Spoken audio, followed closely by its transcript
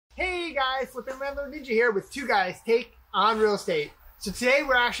Hey guys, Flippin' Landlord Ninja here with two guys take on real estate. So today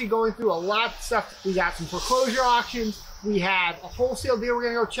we're actually going through a lot of stuff. We got some foreclosure auctions, we have a wholesale deal we're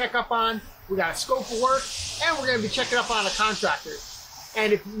gonna go check up on, we got a scope of work, and we're gonna be checking up on a contractor.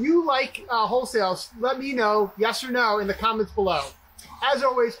 And if you like wholesales, let me know, yes or no, in the comments below. As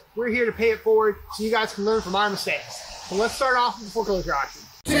always, we're here to pay it forward so you guys can learn from our mistakes. So let's start off with the foreclosure auction.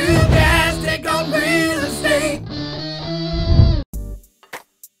 Two guys take on real estate.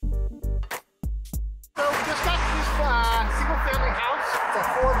 So we just got this single family house. It's a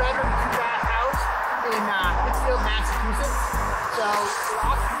 4-bedroom, 2-bath house in Pittsfield, Massachusetts. So we're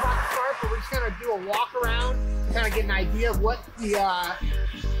off to start, but we're just gonna do a walk around to kind of get an idea of what the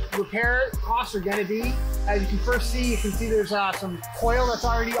repair costs are gonna be. As you can first see, you can see there's some coil that's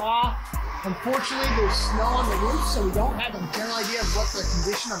already off. Unfortunately, there's snow on the roof, so we don't have a general idea of what the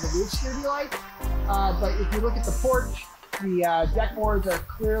condition of the roof's gonna be like. But if you look at the porch, the deck boards are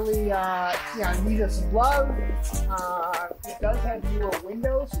clearly need of some love. It does have newer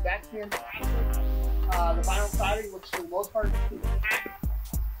windows, so that's fantastic. The vinyl siding looks for the most part intact.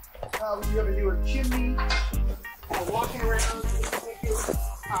 We do have a newer chimney. We're walking around.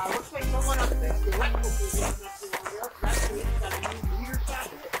 Looks like someone up there, the electrical people is not doing there. That's good. Got a new meter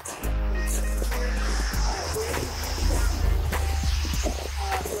socket.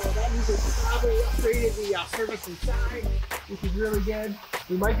 So that means it's probably upgraded the service inside, which is really good.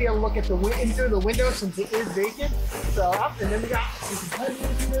 We might be able to look at the into the window since it is vacant. So up, and then we got some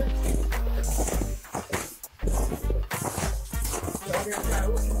competitors here. So we're gonna try to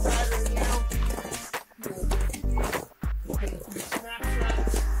look inside right now.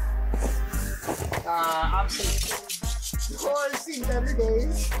 Obviously, floors seen better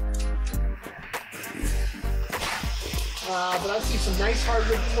days. But I see some nice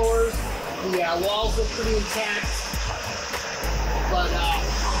hardwood floors. The walls look pretty intact. But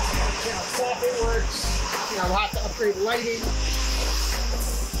soffit works. We'll have to upgrade lighting.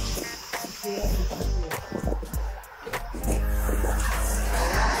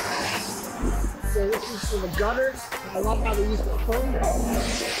 So this is for the gutters. I love how they use the foam.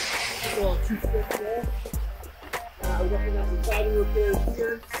 Little 2-foot there. We're looking at the siding repairs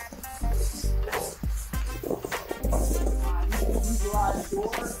here. New garage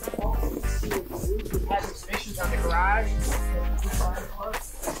door. We've had some issues on the garage.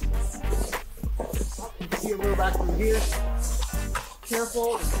 You can see a little back from here.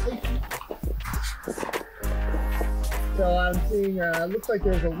 Careful. So I'm seeing, looks like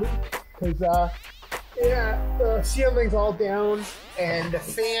there's a leak because the ceiling's all down and the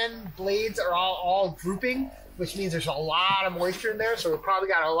fan blades are all drooping, which means there's a lot of moisture in there, so we've probably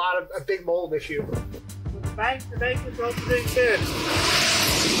got a big mold issue. The bank is opening bid.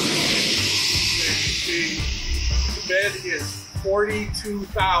 The bid is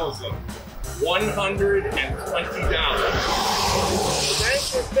 $42,120. The bank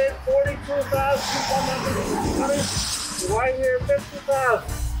has bid $42,120. Do I hear $50,000?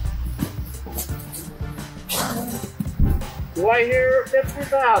 Do I hear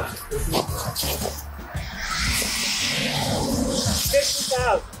 $50,000?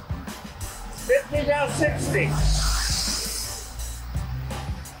 $50,000. 50 now 60.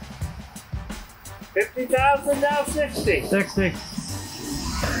 50,000 now 60. 60.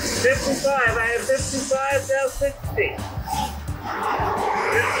 55. I have 55 now 60.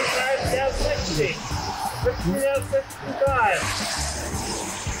 55 now 60. 50 now 65.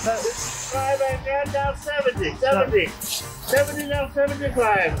 55 I got now 70. 70. 70 now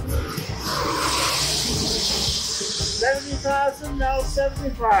 75. 70,000 now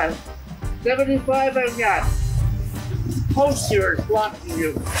 75. 75 I've got. Post here is blocking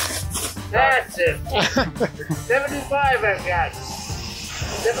you. That's it. 75 I've got.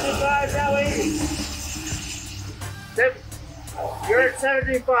 75 now 80. You're at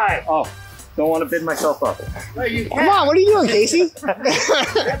 75. Oh, don't want to bid myself up. No, you Come on, what are you doing, Casey?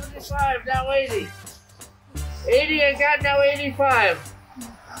 75 now 80. 80 I got now 85.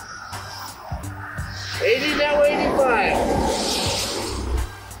 80 now 85.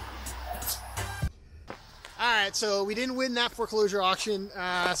 Alright, so we didn't win that foreclosure auction,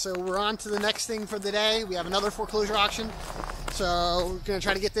 so we're on to the next thing for the day. We have another foreclosure auction, so we're going to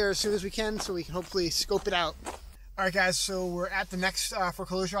try to get there as soon as we can so we can hopefully scope it out. Alright guys, so we're at the next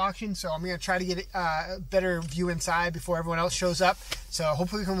foreclosure auction, so I'm going to try to get a better view inside before everyone else shows up. So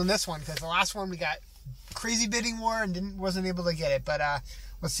hopefully we can win this one, because the last one we got crazy bidding war and wasn't able to get it, but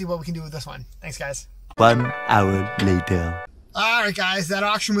let's see what we can do with this one. Thanks guys. 1 hour later. All right, guys, that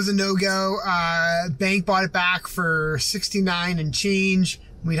auction was a no-go. Bank bought it back for $69 and change.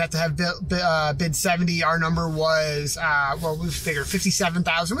 We'd have to have bid 70. Our number was, well, we figured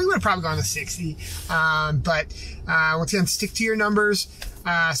 57,000. We would have probably gone to 60. But once again, stick to your numbers.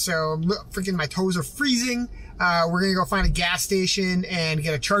 So freaking my toes are freezing. We're going to go find a gas station and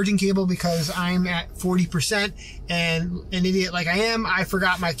get a charging cable because I'm at 40%. And an idiot like I am, I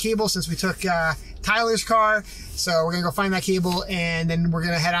forgot my cable since we took Tyler's car. So we're going to go find that cable, and then we're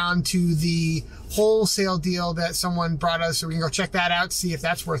going to head on to the wholesale deal that someone brought us. So we can go check that out, see if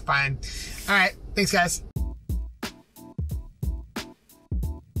that's worth buying. All right. Thanks, guys.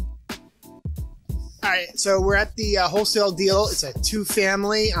 All right. So we're at the wholesale deal. It's a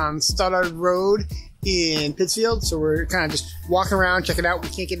 2-family on Stoddard Road in Pittsfield. So we're kind of just walking around, checking it out. We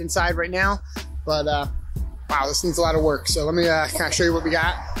can't get inside right now, but wow, this needs a lot of work. So let me kind of show you what we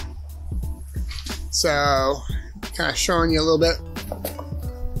got. So kind of showing you a little bit.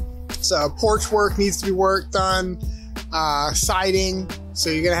 So porch work needs to be worked on, siding. So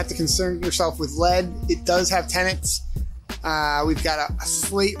you're gonna have to concern yourself with lead. It does have tenants. We've got a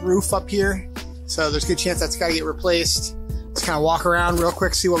slate roof up here, so there's a good chance that's gotta get replaced. Let's kind of walk around real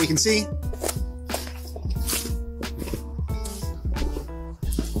quick, see what we can see.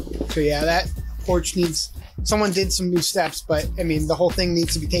 So yeah, that porch needs, someone did some new steps, but I mean, the whole thing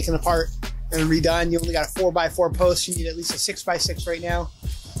needs to be taken apart and redone. You only got a 4x4 post. You need at least a 6x6 right now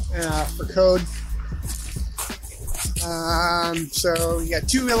for code. So you got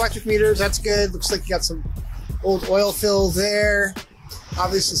 2 electric meters. That's good. Looks like you got some old oil fill there.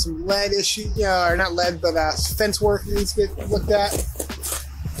 Obviously some lead issue, or not lead, but fence work needs to get looked at.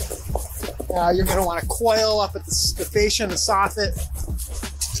 You're going to want to coil up at the fascia and the soffit.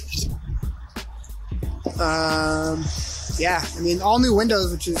 Yeah, I mean, all new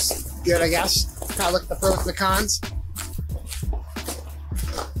windows, which is good, I guess. Kind of look at the pros and the cons.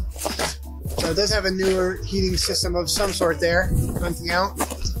 So it does have a newer heating system of some sort there, venting out.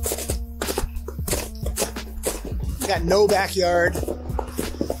 Got no backyard.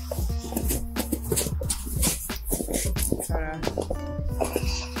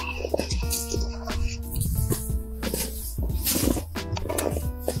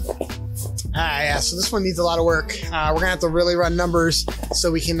 Yeah, so this one needs a lot of work. We're gonna have to really run numbers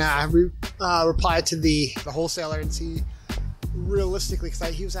so we can reply to the wholesaler and see realistically,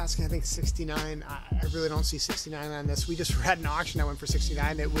 because he was asking, I think 69. I really don't see 69 on this. We just had an auction that went for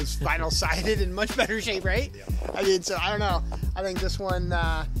 69. It was vinyl sided in much better shape, right? Yeah. I mean, so I don't know. I think this one,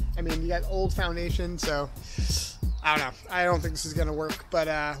 I mean, you got old foundation, so I don't know. I don't think this is gonna work, but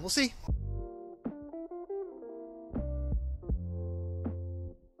we'll see.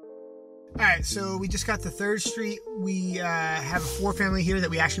 All right, so we just got to 3rd Street. We have a 4-family here that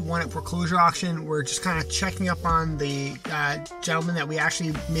we actually won at foreclosure auction. We're just kind of checking up on the gentleman that we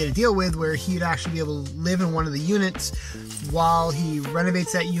actually made a deal with, where he'd actually be able to live in one of the units while he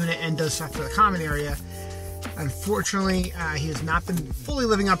renovates that unit and does stuff for the common area. Unfortunately, he has not been fully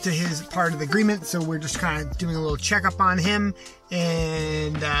living up to his part of the agreement, so we're just kind of doing a little checkup on him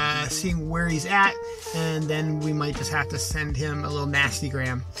and seeing where he's at, and then we might just have to send him a little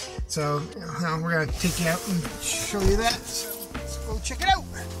nastygram. So we're going to take you out and show you that. So let's go check it out.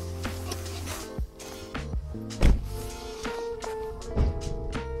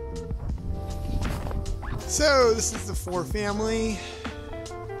 So this is the 4-family.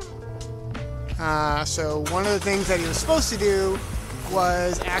 So one of the things that he was supposed to do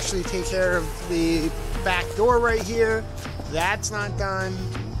was actually take care of the back door right here. That's not done.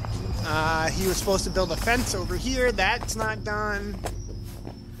 He was supposed to build a fence over here. That's not done.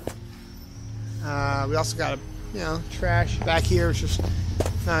 We also got trash back here, which is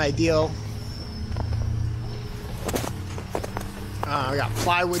not ideal. We got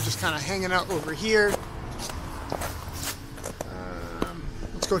plywood just kind of hanging out over here.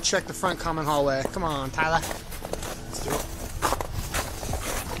 Go check the front common hallway. Come on, Tyler. Let's do it.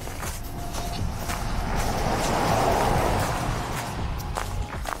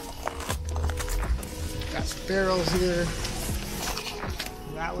 Got some barrels here.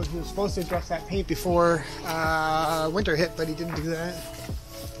 That was, he was supposed to address that paint before winter hit, but he didn't do that.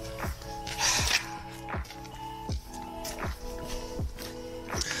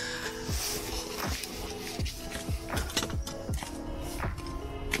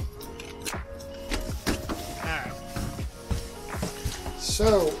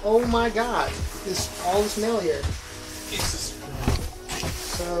 So, oh my God, all this mail here. Jesus.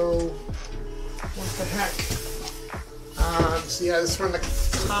 So, what the heck? So yeah, this is from the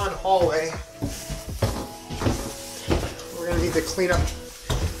common hallway. We're gonna need to clean up.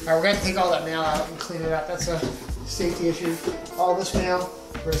 Alright, we're gonna take all that mail out and clean it up. That's a safety issue. All this mail,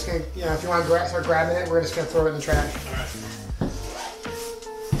 we're just gonna, if you want to start grabbing it, we're just gonna throw it in the trash. Alright.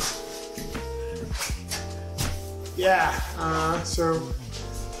 Yeah, so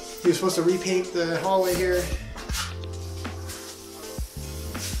he was supposed to repaint the hallway here.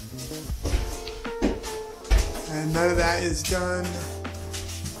 And none of that is done.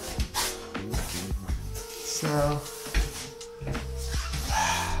 So,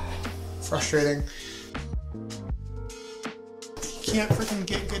 frustrating. You can't freaking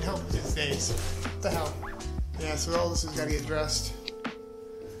get good help these days. What the hell? Yeah, so all this has got to get addressed.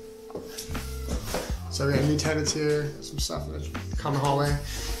 So we got new tenants here, some stuff in the common hallway.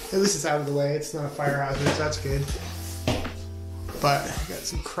 At least it's out of the way. It's not a fire hazard, so that's good. But got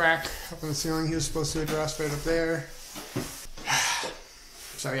some crack up on the ceiling he was supposed to address right up there.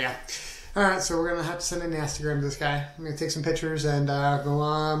 So yeah. Alright, so we're going to have to send an Instagram to this guy. I'm going to take some pictures and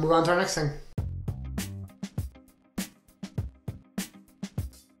move on to our next thing.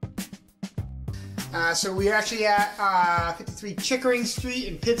 So we're actually at 53 Chickering Street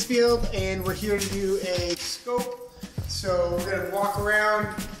in Pittsfield, and we're here to do a scope. So we're going to walk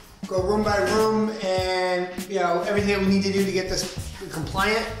around, go room by room, and everything that we need to do to get this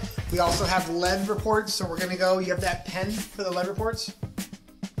compliant. We also have lead reports, so we're going to go. You have that pen for the lead reports?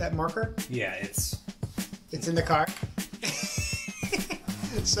 That marker? Yeah, it's in the car.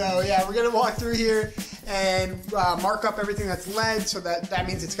 So yeah, we're going to walk through here and mark up everything that's lead, so that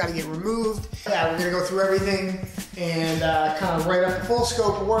means it's got to get removed. Yeah, we're going to go through everything and kind of write up the full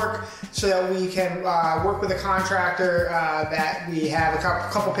scope of work so that we can work with a contractor that we have a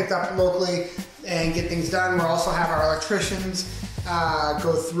couple picked up locally and get things done. We'll also have our electricians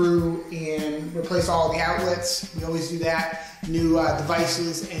go through and replace all the outlets. We always do that. New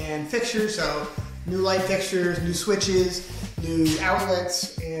devices and fixtures, so new light fixtures, new switches, new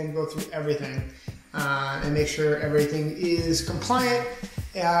outlets, and go through everything. And make sure everything is compliant.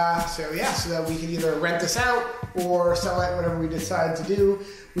 So that we can either rent this out or sell it, whatever we decide to do.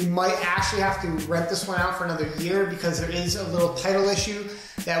 We might actually have to rent this one out for another year because there is a little title issue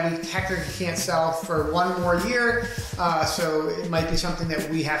that we technically can't sell for one more year. So it might be something that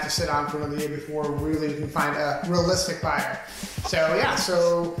we have to sit on for another year before really we can find a realistic buyer. So yeah,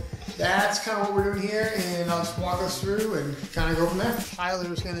 so that's kind of what we're doing here, and I'll just walk us through and kind of go from there.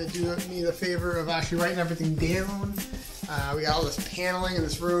 Tyler's going to do me the favor of actually writing everything down. We got all this paneling in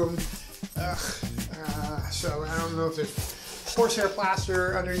this room. So I don't know if there's horsehair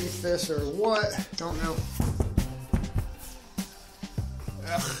plaster underneath this or what. Don't know.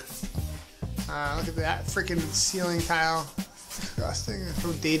 Look at that freaking ceiling tile. Disgusting. It's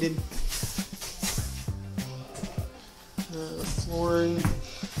so dated. The flooring.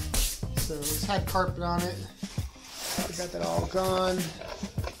 So it's had carpet on it. We got that all gone.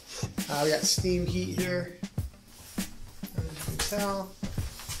 We got steam heat here. As you can tell.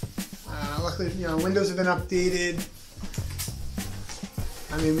 Luckily, windows have been updated.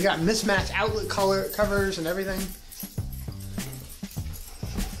 I mean, we got mismatched outlet color covers and everything.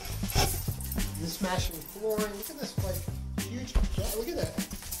 Mismatching flooring. Look at this, huge. Look at that.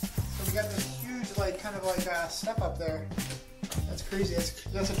 So we got this huge, step up there. That's crazy.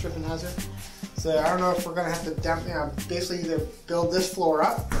 That's a tripping hazard. So I don't know if we're gonna have to basically either build this floor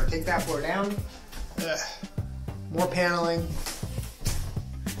up or take that floor down. More paneling.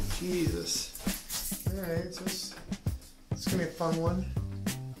 Jesus. All right, so it's gonna be a fun one.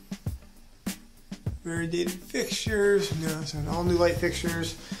 Very dated fixtures. So all new light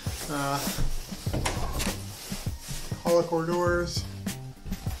fixtures. Holocore doors.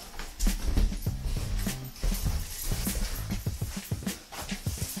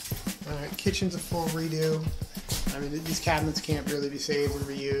 Alright, kitchen's a full redo. I mean, these cabinets can't really be saved and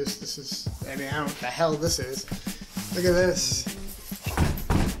reused. This is, I don't know what the hell this is. Look at this.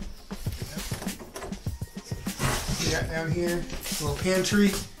 We got down here, a little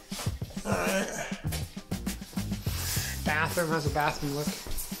pantry. Alright. Bathroom has a bathroom look.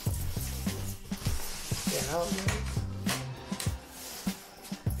 Yeah.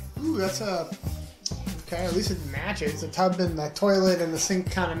 Ooh, that's okay, at least it matches. The tub and the toilet and the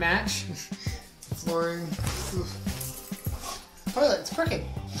sink kind of match. Flooring. Oof. Toilet, it's crooked.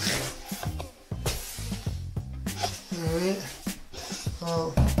 Alright.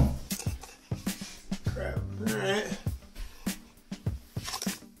 Oh. Crap. Alright.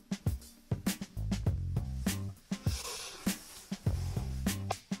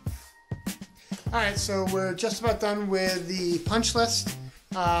 Alright, so we're just about done with the punch list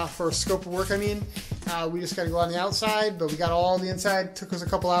for scope of work, we just got to go on the outside, but we got all the inside. Took us a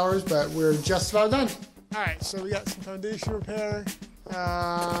couple hours, but we're just about done. Alright, so we got some foundation repair.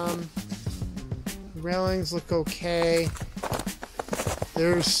 Railings look okay.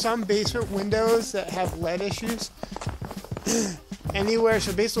 There's some basement windows that have lead issues. Anywhere,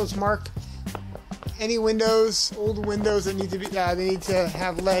 so basically let's mark any windows, old windows that need to be, they need to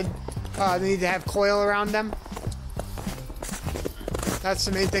have lead, they need to have coil around them. That's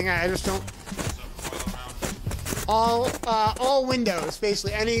the main thing. I just don't. All windows,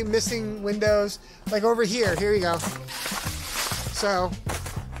 basically. Any missing windows, like over here. Here you go. So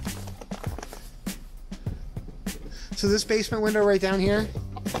this basement window right down here.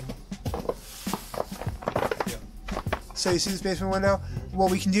 So you see this basement window?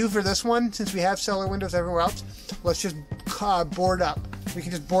 What we can do for this one, since we have cellar windows everywhere else, let's just board up. We can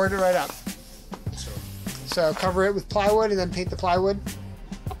just board it right up. So cover it with plywood and then paint the plywood.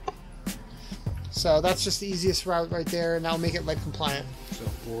 So that's just the easiest route right there, and that'll make it lead compliant. So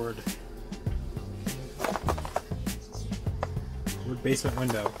board basement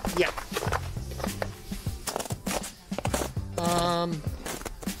window. Yeah. And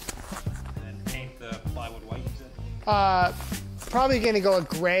then paint the plywood white, you said? Probably going to go a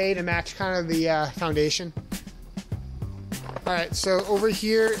gray to match kind of the foundation. Alright, so over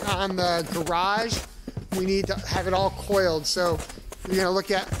here on the garage, we need to have it all coiled. So we're going to look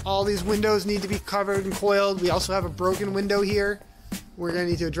at all these windows need to be covered and coiled. We also have a broken window here. We're going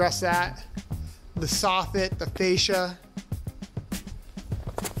to need to address that. The soffit, the fascia,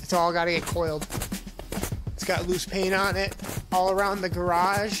 it's all got to get coiled. It's got loose paint on it all around the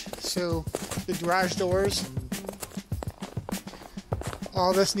garage. So the garage doors,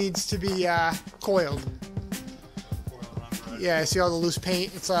 all this needs to be coiled. Yeah, see all the loose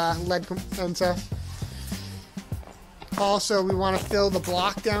paint? It's lead and stuff. Also, we want to fill the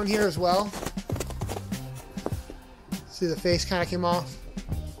block down here as well. See, the face kind of came off.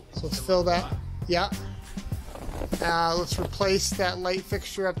 So let's fill that. Yeah. Let's replace that light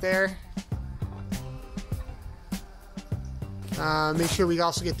fixture up there. Make sure we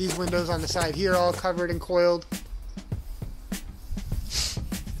also get these windows on the side here all covered and coiled.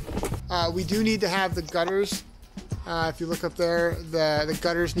 We do need to have the gutters. If you look up there, the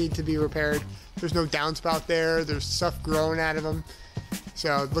gutters need to be repaired. There's no downspout there. There's stuff growing out of them.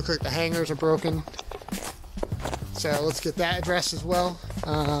 So it looks like the hangers are broken. So let's get that addressed as well.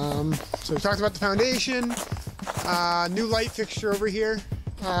 So we talked about the foundation. New light fixture over here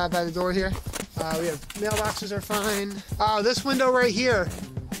by the door here. We have mailboxes are fine. This window right here,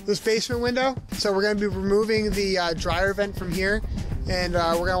 this basement window. So we're going to be removing the dryer vent from here. And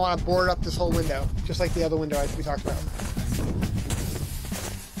we're going to want to board up this whole window, just like the other window we talked about.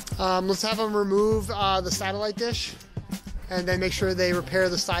 Let's have them remove the satellite dish and then make sure they repair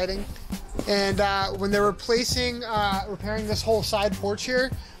the siding. And when they're repairing this whole side porch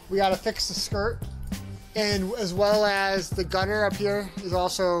here, we got to fix the skirt. And as well as the gunner up here is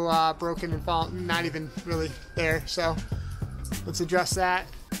also broken and not even really there. So let's address that.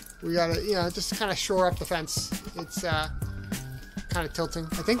 We got to, just kind of shore up the fence. It's kind of tilting.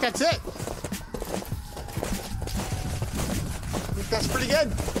 I think that's it. I think that's pretty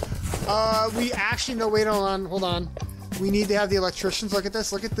good. We actually, no, wait, hold on. We need to have the electricians look at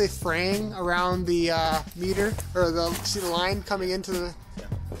this. Look at the fraying around the meter, or see the line coming into the,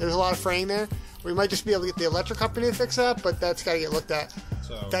 there's a lot of fraying there. We might just be able to get the electric company to fix that, but that's got to get looked at.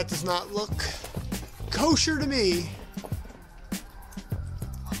 So that does not look kosher to me.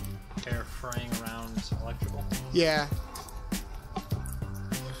 Hair fraying around electrical? Yeah.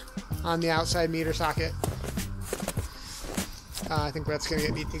 On the outside meter socket. I think that's going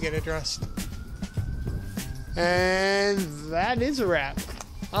to need to get addressed. And that is a wrap.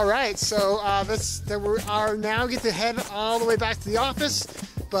 All right, so we are now get to head all the way back to the office.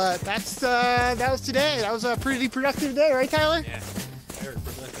 But that was today. That was a pretty productive day, right, Tyler? Yeah, very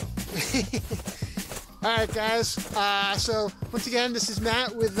productive. All right, guys. So once again, this is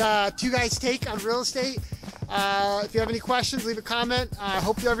Matt with Two Guys Take on Real Estate. If you have any questions, leave a comment. I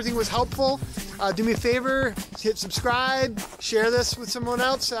hope everything was helpful. Do me a favor, hit subscribe, share this with someone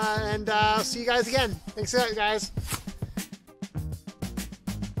else, and I'll see you guys again. Thanks a lot, guys.